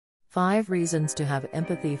5 reasons to have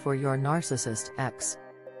empathy for your narcissist ex.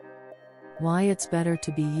 Why it's better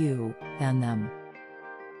to be you than them.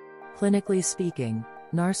 Clinically speaking,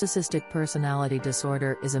 narcissistic personality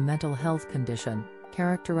disorder is a mental health condition,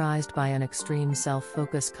 characterized by an extreme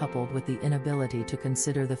self-focus coupled with the inability to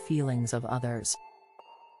consider the feelings of others.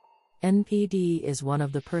 NPD is one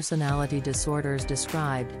of the personality disorders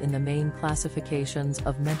described in the main classifications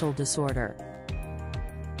of mental disorder.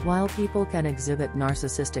 While people can exhibit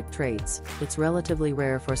narcissistic traits, it's relatively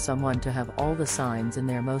rare for someone to have all the signs in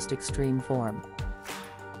their most extreme form.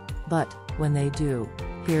 But, when they do,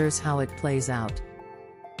 here's how it plays out.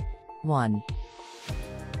 1.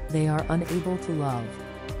 They are unable to love.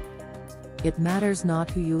 It matters not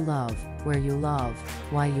who you love, where you love,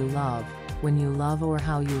 why you love, when you love or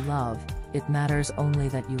how you love, it matters only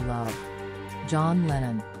that you love. John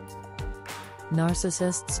Lennon.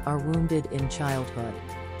 Narcissists are wounded in childhood.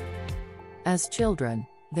 As children,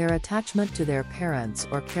 their attachment to their parents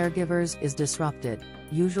or caregivers is disrupted,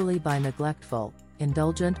 usually by neglectful,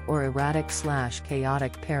 indulgent or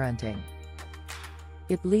erratic/chaotic parenting.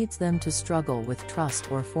 It leads them to struggle with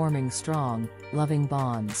trust or forming strong, loving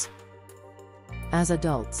bonds. As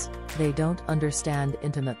adults, they don't understand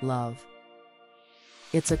intimate love.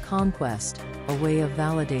 It's a conquest, a way of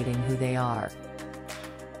validating who they are.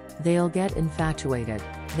 They'll get infatuated,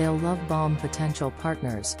 they'll love bomb potential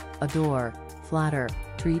partners, adore, flatter,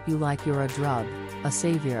 treat you like you're a drug, a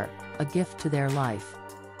savior, a gift to their life.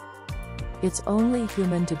 It's only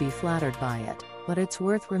human to be flattered by it, but it's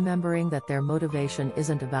worth remembering that their motivation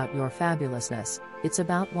isn't about your fabulousness, it's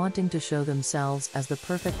about wanting to show themselves as the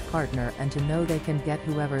perfect partner and to know they can get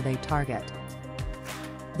whoever they target.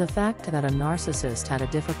 The fact that a narcissist had a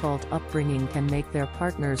difficult upbringing can make their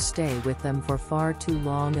partners stay with them for far too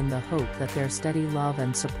long in the hope that their steady love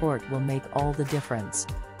and support will make all the difference.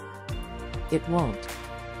 It won't.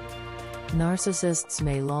 Narcissists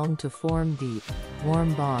may long to form deep,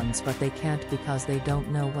 warm bonds, but they can't because they don't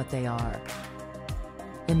know what they are.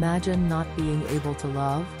 Imagine not being able to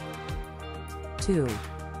love. 2.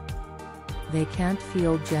 They can't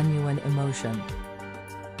feel genuine emotion.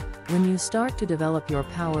 When you start to develop your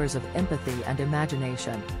powers of empathy and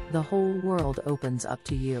imagination, the whole world opens up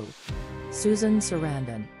to you. Susan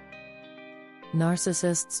Sarandon.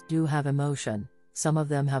 Narcissists do have emotion, some of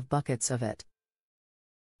them have buckets of it.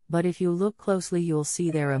 But if you look closely, you'll see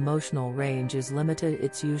their emotional range is limited.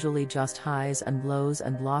 It's usually just highs and lows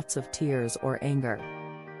and lots of tears or anger.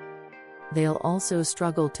 They'll also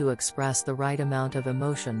struggle to express the right amount of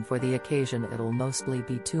emotion for the occasion. It'll mostly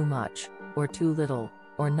be too much, or too little,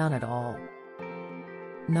 or none at all.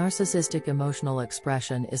 Narcissistic emotional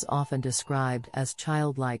expression is often described as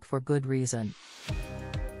childlike for good reason.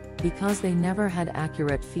 Because they never had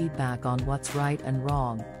accurate feedback on what's right and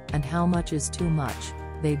wrong, and how much is too much,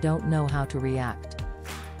 they don't know how to react.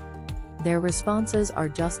 Their responses are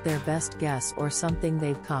just their best guess or something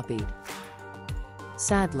they've copied.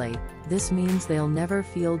 Sadly, this means they'll never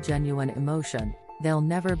feel genuine emotion, they'll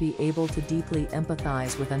never be able to deeply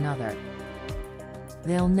empathize with another.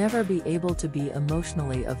 They'll never be able to be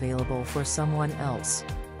emotionally available for someone else.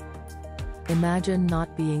 Imagine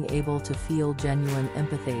not being able to feel genuine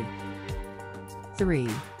empathy. 3.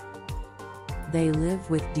 They live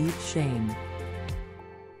with deep shame.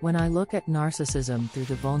 When I look at narcissism through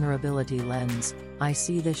the vulnerability lens, I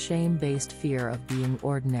see the shame-based fear of being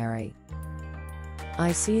ordinary.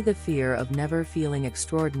 I see the fear of never feeling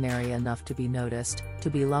extraordinary enough to be noticed, to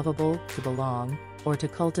be lovable, to belong, or to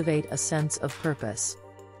cultivate a sense of purpose.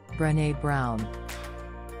 Brené Brown.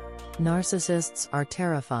 Narcissists are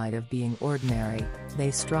terrified of being ordinary,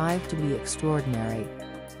 they strive to be extraordinary.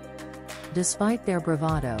 Despite their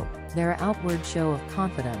bravado, their outward show of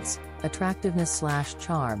confidence,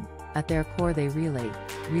 attractiveness/charm, at their core they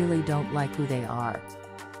really don't like who they are.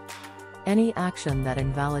 Any action that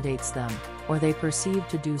invalidates them, or they perceive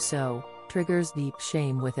to do so, triggers deep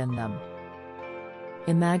shame within them.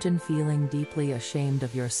 Imagine feeling deeply ashamed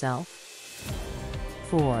of yourself.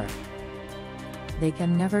 4. They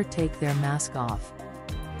can never take their mask off.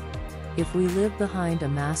 If we live behind a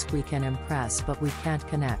mask we can impress but we can't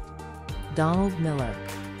connect. Donald Miller.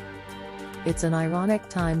 It's an ironic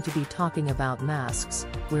time to be talking about masks,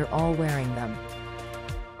 we're all wearing them.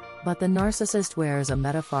 But the narcissist wears a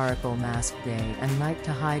metaphorical mask day and night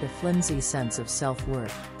to hide a flimsy sense of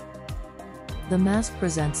self-worth. The mask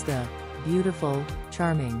presents the beautiful,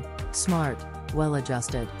 charming, smart,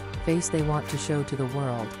 well-adjusted face they want to show to the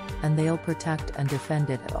world, and they'll protect and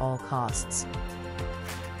defend it at all costs.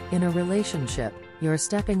 In a relationship, you're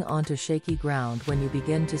stepping onto shaky ground when you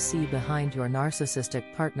begin to see behind your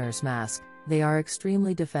narcissistic partner's mask, They are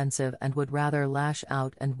extremely defensive and would rather lash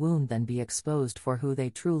out and wound than be exposed for who they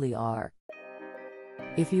truly are.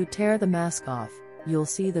 If you tear the mask off, you'll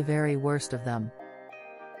see the very worst of them.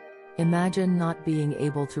 Imagine not being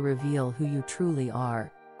able to reveal who you truly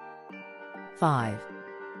are. 5.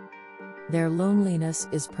 Their loneliness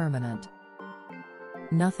is permanent.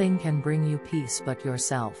 Nothing can bring you peace but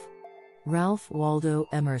yourself. Ralph Waldo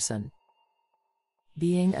Emerson.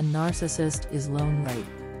 Being a narcissist is lonely.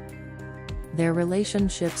 Their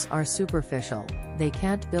relationships are superficial, they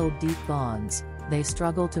can't build deep bonds, they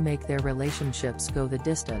struggle to make their relationships go the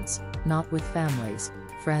distance, not with families,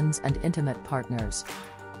 friends and intimate partners.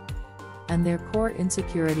 And their core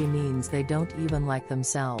insecurity means they don't even like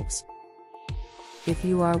themselves. If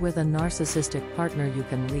you are with a narcissistic partner, you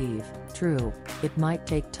can leave. True, it might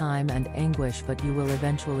take time and anguish, but you will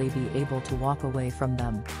eventually be able to walk away from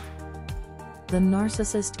them. The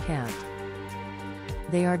narcissist can't.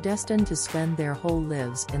 They are destined to spend their whole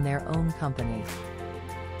lives in their own company.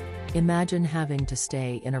 Imagine having to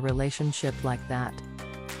stay in a relationship like that.